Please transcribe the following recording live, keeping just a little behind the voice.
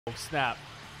Oh, snap.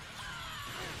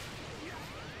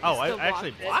 Oh, I actually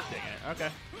blocked it. Okay.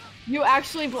 You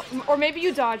actually, or maybe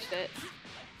you dodged it.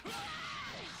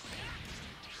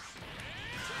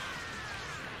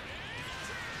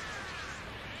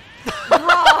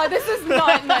 Bruh, this is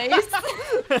not nice.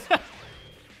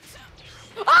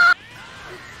 Ah!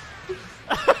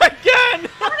 Again!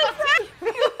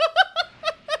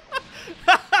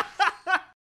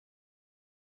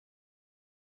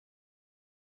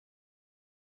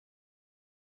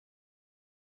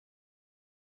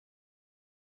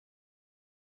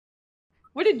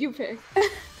 What did you pick?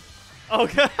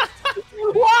 Okay.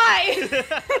 Why?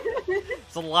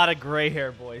 It's a lot of gray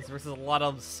hair boys versus a lot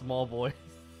of small boys.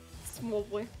 Small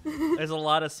boy. There's a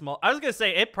lot of small. I was gonna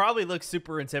say it probably looks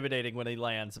super intimidating when he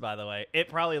lands. By the way, it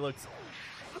probably looks.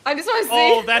 I just want to see.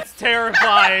 Oh, that's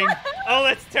terrifying. Oh,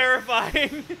 that's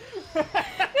terrifying. That's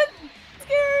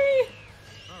scary.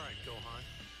 All right, Gohan.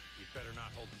 You better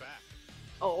not hold back.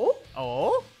 Oh?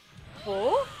 Oh?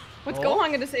 Oh? What's Oh?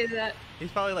 Gohan gonna say to that?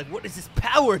 He's probably like, "What is this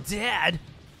power, Dad?"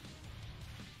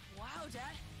 Wow, Dad.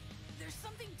 There's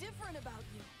something different about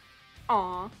you.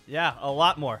 Aw. Yeah, a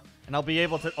lot more, and I'll be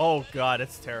able to. Oh God,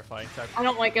 it's terrifying. I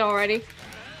don't like it already.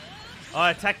 Oh,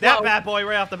 attack that Whoa. bad boy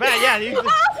right off the bat. Yeah. You...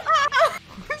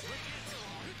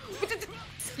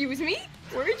 Excuse me?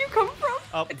 Where did you come from?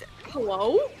 Oh.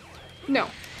 Hello? No.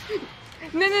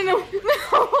 No, no, no.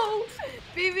 No!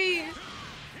 Baby!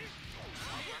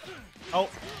 Oh.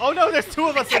 Oh no, there's two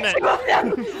of us in it.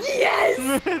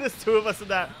 Yes! There's two of us in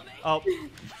that. Oh.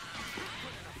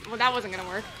 Well, that wasn't gonna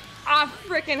work. Ah,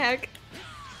 frickin' heck.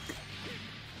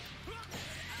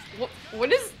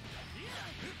 What is...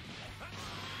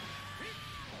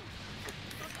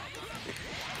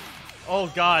 Oh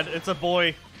God, it's a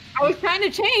boy. I was trying to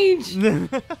change! You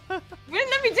didn't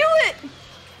let me do it!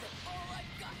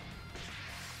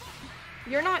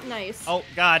 You're not nice. Oh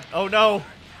God. Oh no.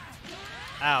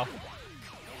 Ow.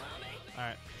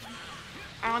 Alright.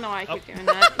 I don't know why I keep doing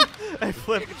that. I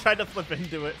tried to flip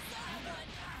into it.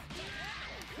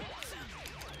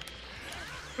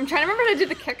 I'm trying to remember how to do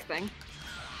the kick thing.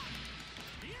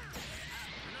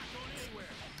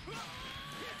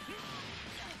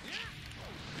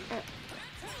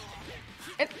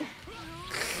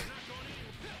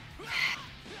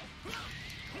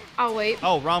 I'll wait.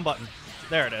 Oh, wrong button.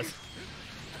 There it is.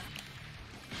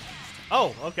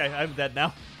 Oh, okay. I'm dead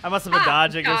now. I must have been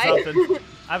dodging or something.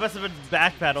 I must have been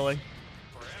backpedaling.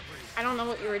 I don't know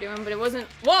what you were doing, but it wasn't.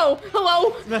 Whoa!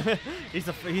 Hello! he's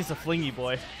a flingy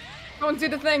boy. Don't do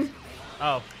the thing.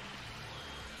 Oh.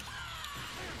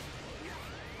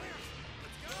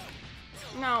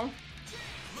 No.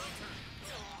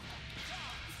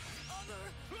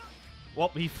 Well,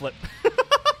 he flipped.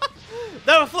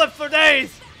 That'll flip for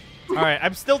days! Alright, I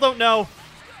still don't know.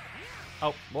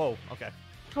 Oh, whoa, okay.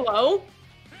 Hello?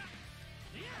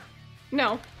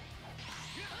 No.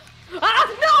 Ah!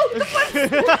 No! The flip!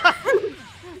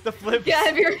 The flip. Get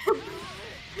out of here.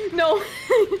 No.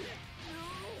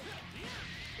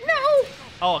 No!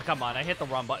 Oh, come on. I hit the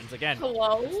wrong buttons again.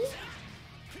 Hello?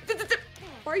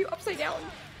 Why are you upside down?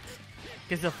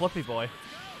 He's the flippy boy.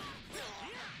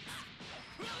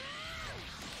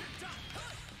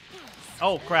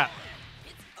 Oh, crap.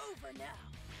 It's over now.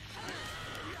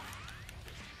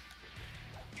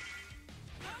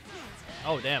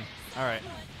 Oh, damn. Alright.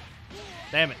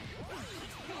 Damn it.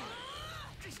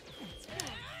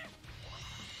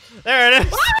 There it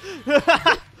is!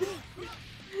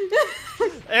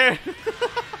 There.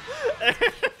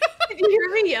 Did you hear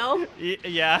me yell?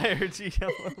 Yeah, I heard you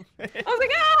yell. I was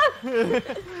like,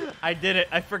 ah! I did it.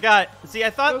 I forgot. See, I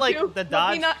thought, Goku, like, the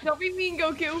dodge... Don't be mean,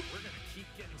 Goku. We're gonna keep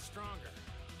getting stronger.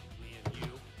 Me and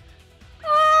you.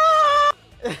 Ah!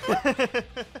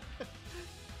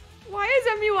 Why is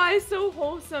MUI so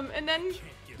wholesome? And then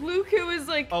Luku is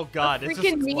like, Oh god, it's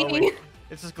just freaking glowing. meanie.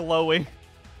 It's just glowing.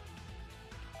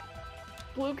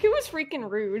 Luku is freaking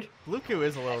rude. Luku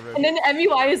is a little rude. And then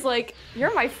MUI is like,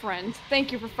 you're my friend.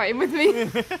 Thank you for fighting with me.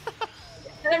 And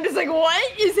I'm just like,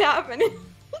 what is happening?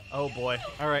 Oh boy.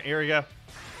 Alright, here we go.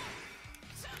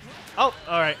 Oh,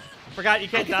 alright. Forgot you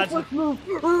can't dodge.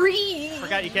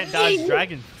 Forgot you can't dodge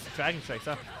dragon strikes,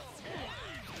 huh?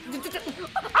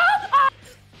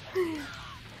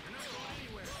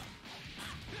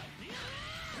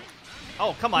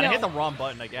 Oh, come on, I hit the wrong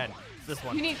button again. It's this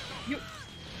one.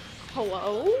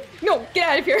 Hello? No, get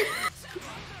out of here.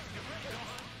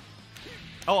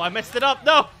 Oh, I messed it up.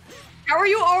 No! How are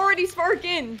you already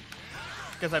sparking?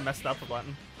 Because I messed up the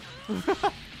button.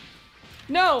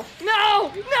 No,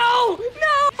 no, no, no,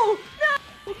 no,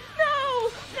 no,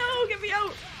 no, get me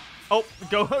out. Oh,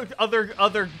 go other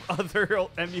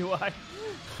MUI.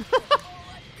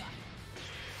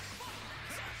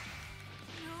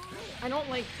 I don't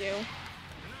like you.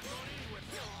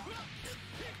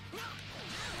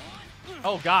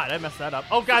 Oh god, I messed that up.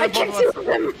 Oh god, I they're both kicked of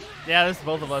two us. of them. Yeah, there's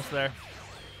both of us there.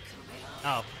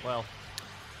 Oh, well.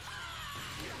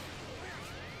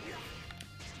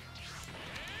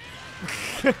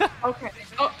 Okay.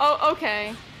 Oh,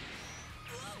 okay.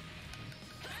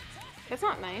 That's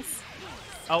not nice.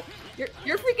 Oh.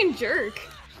 You're a freaking jerk.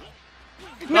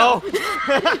 No. You're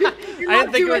I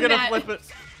not didn't think we were doing gonna that. flip it.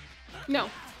 No.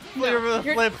 Flip the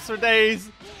You're- flips for days.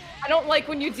 I don't like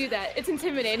when you do that. It's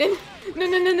intimidating.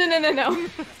 No.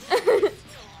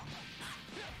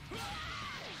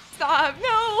 Stop.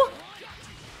 No.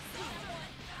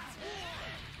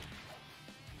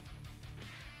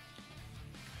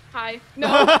 Hi. No.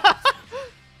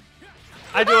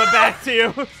 I do it back to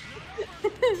you.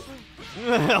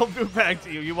 I'll do it back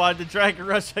to you. You wanted to Dragon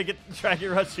Rush, I get to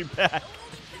Dragon Rush you back.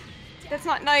 That's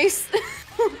not nice.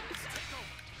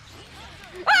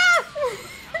 Ah!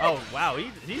 Oh, wow,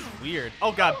 he's weird.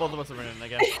 Oh god, both of us are running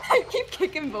again. I keep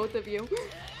kicking both of you.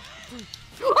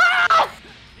 Ah!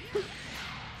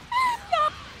 No!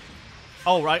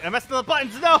 Oh, right, I messed up the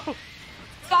buttons, no!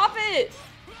 Stop it!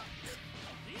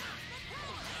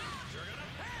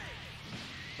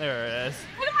 There it is.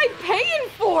 What am I paying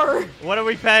for? What are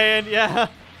we paying? Yeah.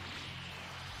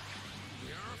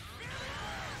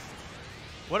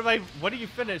 What do you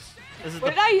finish? Is it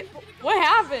What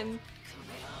happened?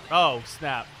 Oh,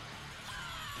 snap.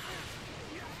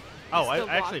 Oh, I still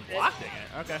actually blocked blocked it.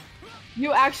 Okay.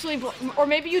 You actually, or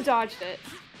maybe you dodged it.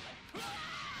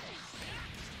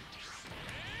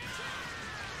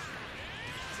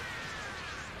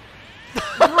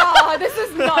 Bruh, this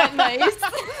is not nice.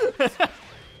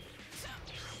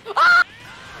 Ah!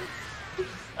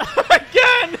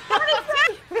 Again!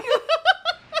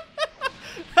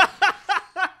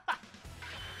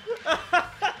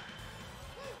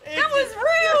 That was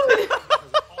rude!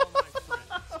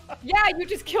 Yeah, you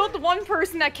just killed the one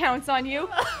person that counts on you.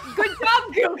 Good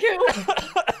job,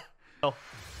 Goku!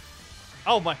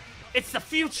 Oh my, it's the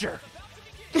future!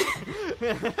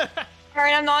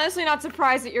 Alright, I'm honestly not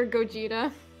surprised that you're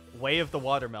Gogeta. Way of the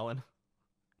watermelon.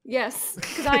 Yes,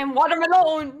 because I am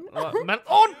watermelon! Melon!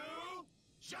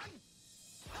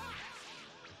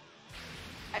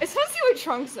 I just want to see what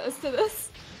Trunks says to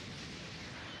this.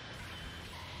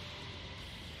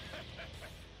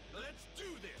 Let's do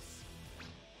this.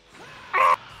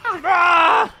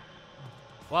 Ah!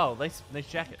 Wow, nice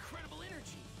jacket. Incredible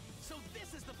energy. So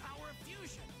this is the power of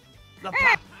fusion.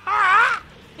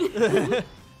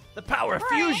 The power of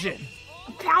fusion!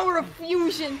 Power of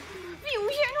fusion!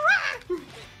 Fusion!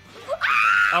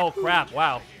 Oh crap,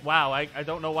 wow. Wow, I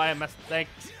don't know why I messed.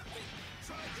 Thanks.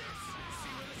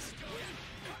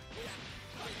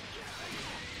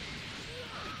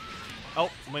 Oh,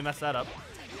 we messed that up.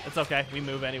 It's okay, we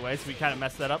move anyways. We kind of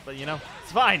messed that up, but you know,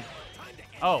 it's fine.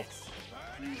 Oh,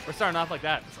 we're starting off like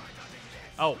that.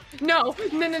 Oh, No.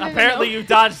 apparently you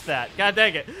dodged that. God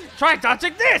dang it. Try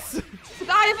dodging this! Is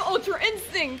I have Ultra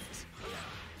Instinct!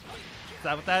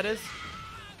 that what that is?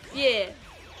 Yeah.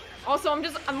 Also,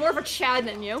 I'm more of a Chad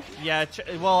than you. Yeah,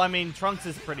 well, I mean, Trunks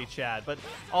is pretty Chad, but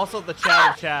also the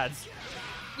Chad of Chads.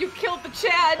 You killed the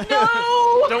Chad! No!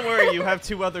 Don't worry, you have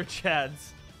two other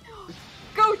Chads.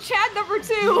 Go Chad number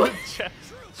 2!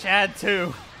 Chad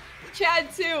 2.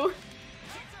 Chad 2.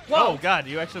 Whoa. Oh god,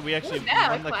 we actually was that,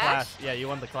 won the a clash. clash? Yeah, you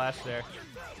won the clash there.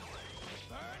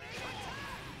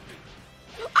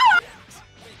 Ah!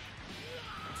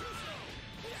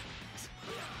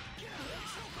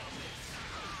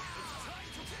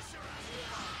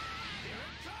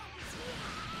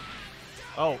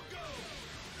 Oh.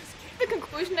 The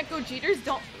conclusion that Gogetas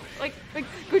don't like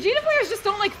Gogeta players just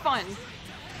don't like fun.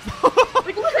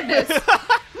 Like look at this.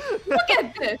 Look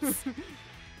at this.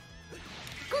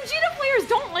 Gogeta players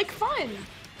don't like fun.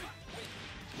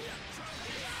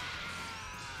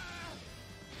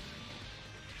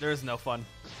 There is no fun.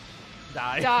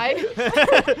 Die. Die.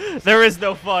 There is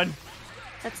no fun.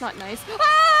 That's not nice.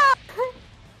 Ah!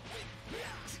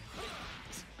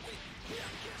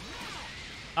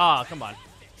 Ah, come on.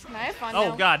 Can I have fun Oh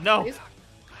now, god, no. please?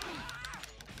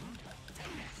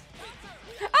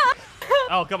 Ah!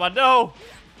 Oh, come on, no.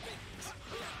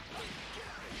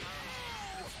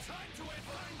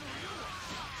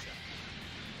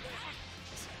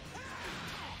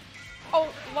 Oh,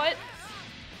 what?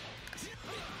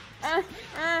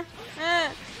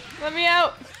 Let me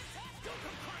out.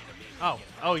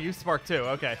 Oh, you spark too.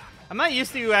 Okay. I'm not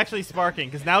used to you actually sparking,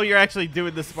 because now you're actually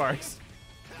doing the sparks.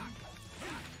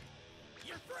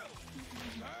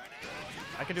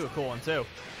 I could do a cool one too.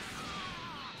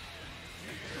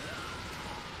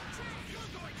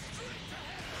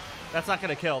 That's not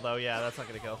gonna kill though. Yeah, that's not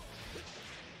gonna kill.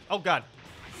 Oh god.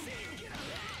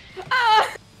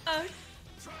 Ah!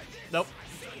 Nope.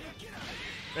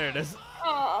 There it is.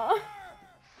 Aw.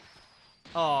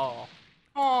 Oh.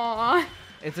 Aw.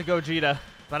 It's a Gogeta.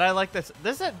 But I like this.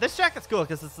 This jacket's cool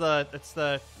because it's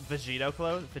the Vegito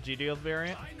clothes, Vegito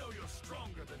variant. I know you're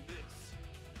stronger than this.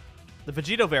 The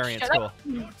Vegito variant's Shut cool. up.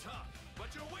 You're tough, but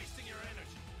you're wasting your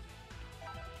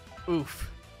energy. Oof.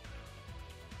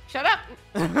 Shut up.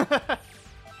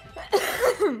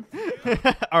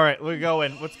 All right, we're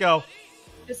going. Let's go.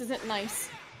 This isn't nice.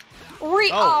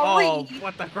 Oh,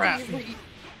 what the crap?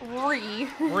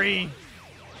 Re.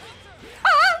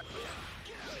 Ah!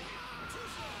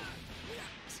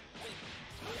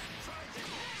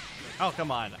 Oh,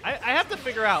 come on. I have to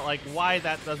figure out, like, why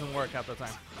that doesn't work half the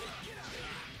time.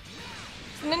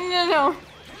 No.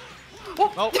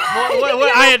 Oh,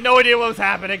 what? I had no idea what was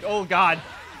happening. Oh, God.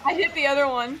 I hit the other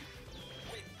one.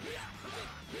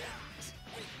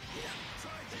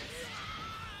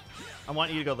 I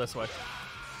want you to go this way.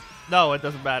 No, it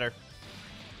doesn't matter.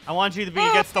 I want you to be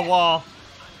against the wall.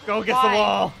 Go against the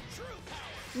wall.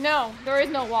 No, there is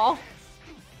no wall.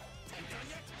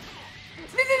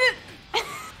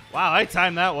 Wow, I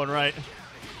timed that one right.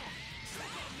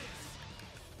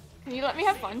 Can you let me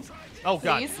have fun? Oh,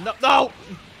 God. Please? No!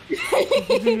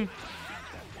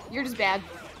 You're just bad.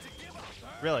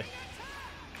 Really?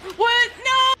 What?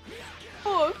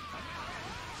 No!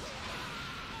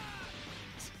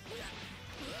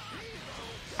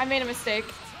 I made a mistake.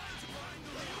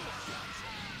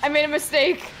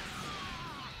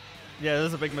 Yeah, this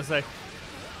is a big mistake.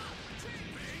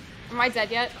 Am I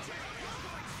dead yet?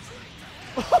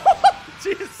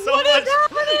 Jeez, What is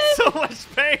happening? so much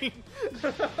pain.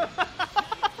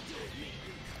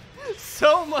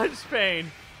 So much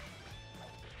pain.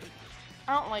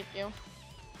 I don't like you.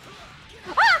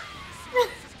 Ah!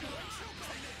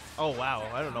 Oh, wow.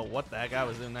 I don't know what the heck I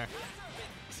was doing there.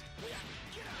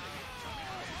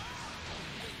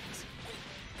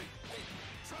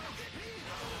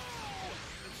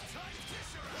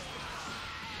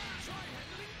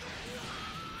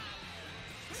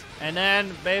 And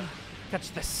then, babe,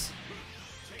 catch this.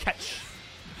 Catch.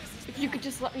 If you could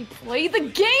just let me play the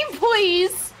game,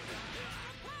 please!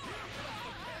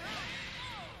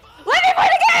 Let me play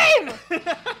the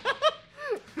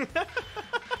game!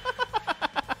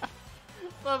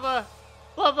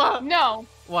 Bubba. No.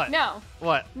 What? No.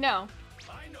 What? No.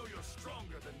 I know you're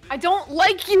stronger than this. I don't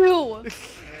like you!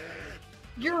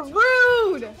 You're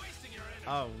rude!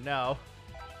 Oh, no.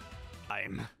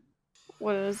 I'm.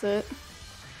 What is it?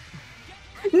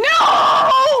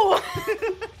 No!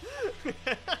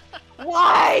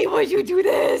 Why would you do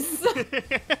this?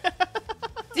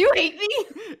 Do you hate me?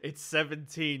 It's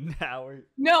 17 now.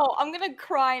 No, I'm gonna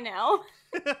cry now.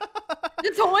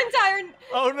 This whole entire...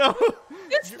 Oh, no.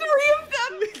 There's 3 of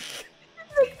them!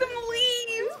 Make them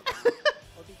leave!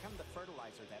 Or become the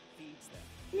fertilizer that feeds them.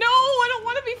 No, I don't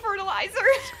want to be fertilizer!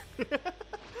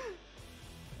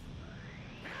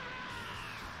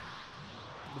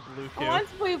 The blue I cue. want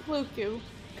to play Blue Q,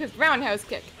 because roundhouse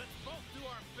kick.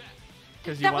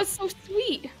 Because That was so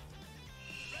sweet.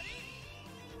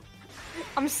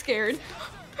 I'm scared.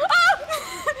 Ah!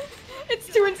 It's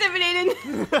too intimidating.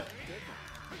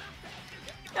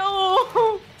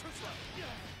 No.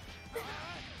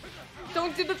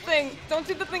 Don't do the thing. Don't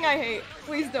do the thing I hate.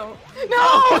 Please don't.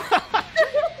 No.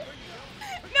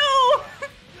 No.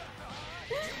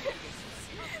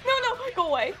 No, go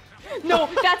away. No,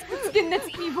 that's the skin that's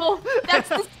evil. That's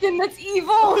the skin that's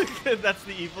evil. That's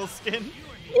the evil skin.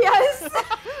 Yes.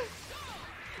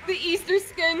 The Easter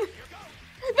skin.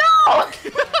 No.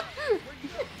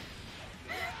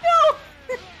 No.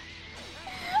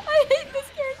 I hate this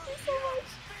character so much.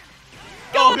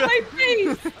 Get out of my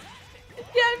face.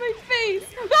 Get out of my face.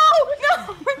 No.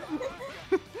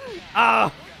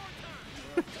 Ah.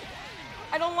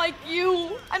 I don't like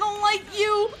you. I don't like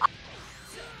you.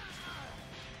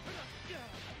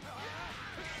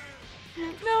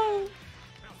 No.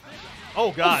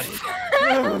 Oh, God.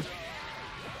 Aww.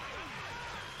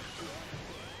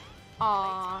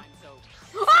 Ah!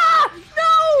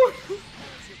 No!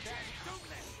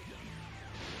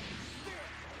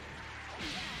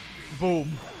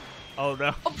 Boom. Oh,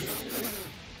 no. Oh.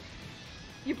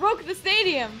 You broke the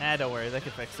stadium. Ah, don't worry. They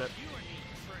can fix it.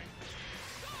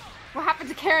 What happened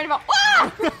to caring about?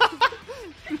 Ah!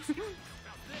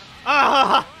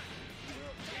 Ah!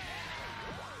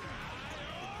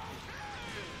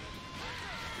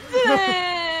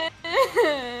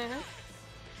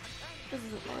 This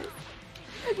isn't nice.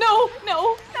 No!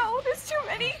 There's too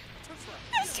many.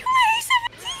 There's too many.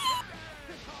 17.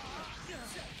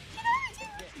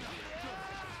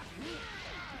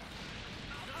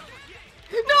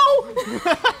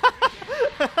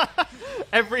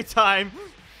 Every time.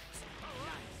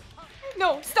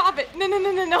 No, stop it. No, no,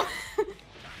 no, no, no.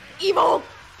 Evil.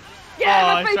 Get Oh, out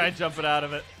I of my face. tried jumping out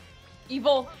of it.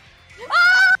 Evil.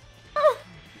 Ah!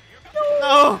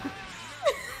 No.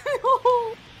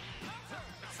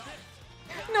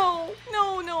 No.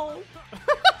 No, no, no.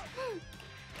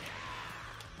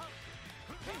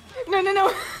 No, no,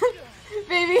 no.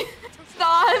 Baby,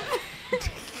 stop.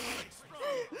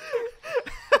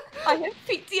 I have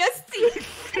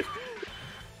PTSD.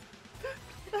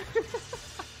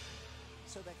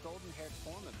 So that golden-haired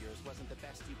form of yours wasn't the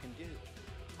best you can do.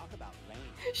 Talk about lame.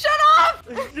 Shut up!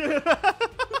 If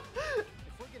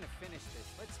we're gonna finish this,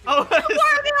 let's do Oh, it. Why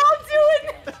are they all doing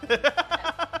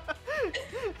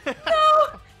it? No!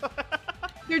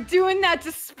 They're doing that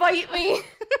to spite me.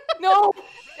 No!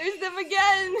 There's them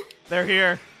again. they're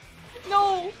here.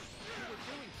 No!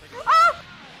 Ah!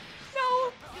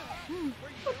 No!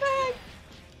 What the heck?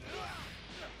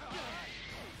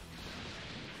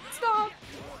 Stop!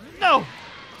 No.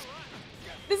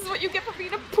 This is what you get for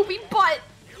being a poopy butt!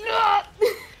 Ugh.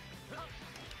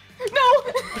 No!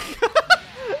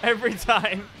 Every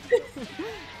time.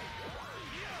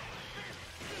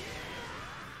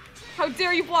 How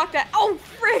dare you block that? Oh,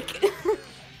 frick!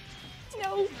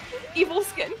 No! Evil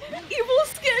skin! Evil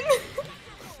skin!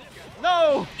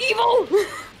 No. Evil!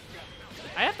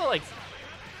 I have to like.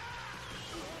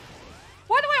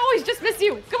 Why do I always just miss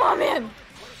you? Come on, man!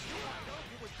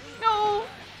 No!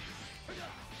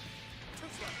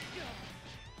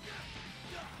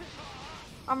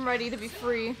 I'm ready to be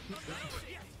free.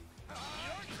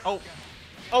 Oh.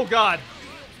 Oh God.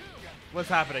 What's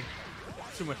happening?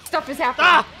 Too much. Stuff is happening.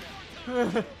 Ah.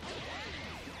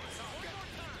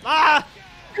 Ah.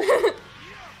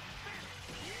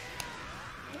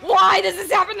 Why does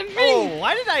this happen to me? Oh,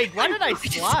 why did I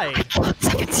slide?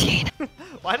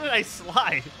 Why did I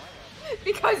slide?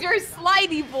 Because you're a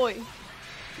slidey boy.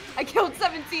 I killed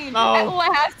 17. No. At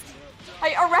last,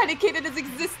 I eradicated his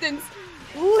existence.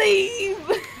 Leave!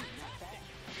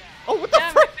 Oh, what the Get out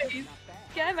of my frick? face.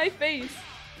 Get out of my face.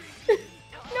 No,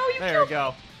 you There we killed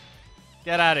go.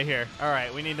 Get out of here. All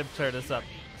right, we need to turn this up.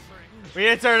 We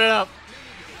need to turn it up.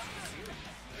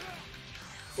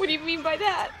 What do you mean by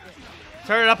that?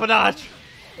 Turn it up a notch.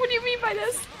 What do you mean by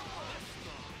this?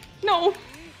 No.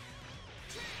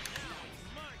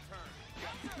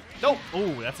 Nope. Oh,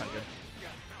 that's not good.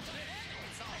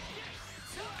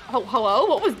 Oh, hello?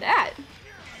 What was that?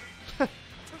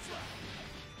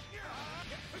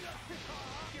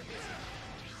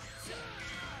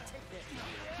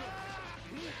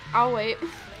 I'll wait.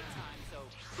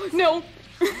 No.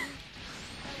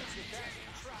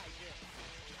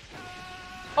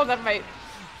 Oh, that might.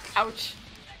 Ouch.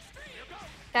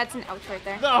 That's an ouch right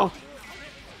there. No.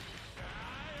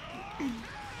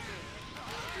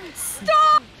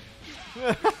 Stop!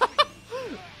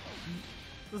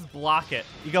 Just block it.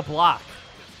 You got block.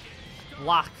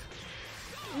 Block.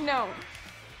 No.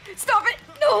 Stop it!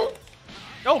 No!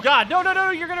 Oh God! No, no,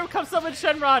 no! You're gonna come summon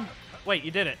Shenron. Wait,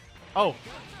 you didn't. Oh.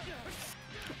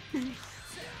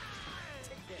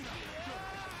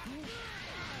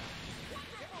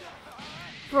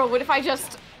 Bro, what if I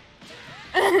just...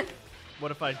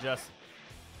 What if I just?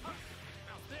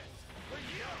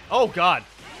 Oh God.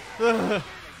 Ha!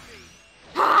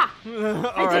 All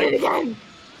I did it right. again!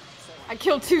 I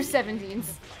killed 2 17s.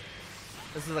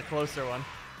 This is a closer one.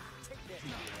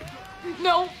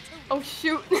 No! Oh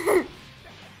shoot!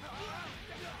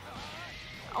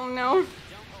 Oh no.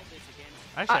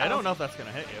 Actually, I Uh-oh. don't know if that's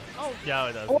gonna hit you. Oh, yeah,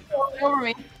 it does. Oh, over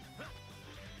me.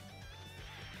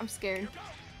 I'm scared.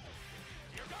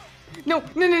 No,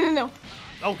 no, no, no, no.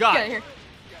 Oh Get out of God. here.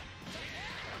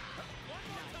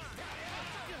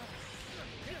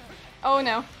 Oh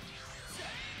no.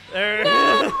 There.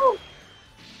 No!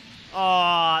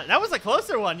 Aw, that was a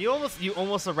closer one. You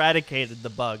almost eradicated the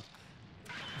bug.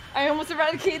 I almost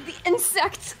eradicated the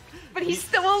insect, but he's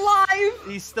still alive.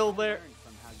 He's still there. Learn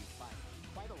from how you fight.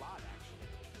 Quite a lot,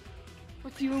 actually.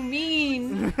 What do you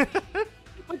mean?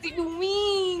 What do you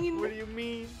mean? What do you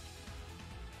mean?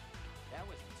 That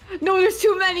was No, there's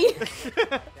too many.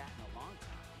 that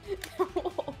in a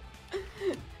long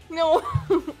time. No.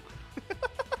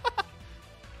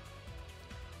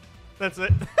 That's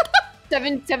it.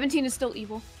 17 is still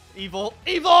evil. Evil.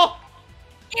 Evil!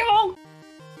 Evil!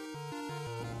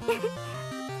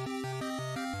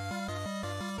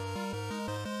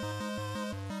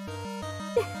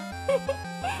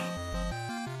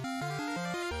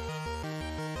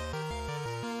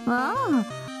 Ah.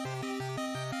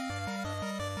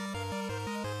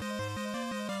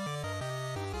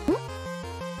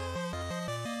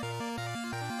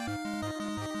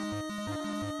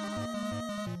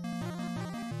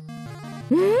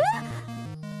 Huh?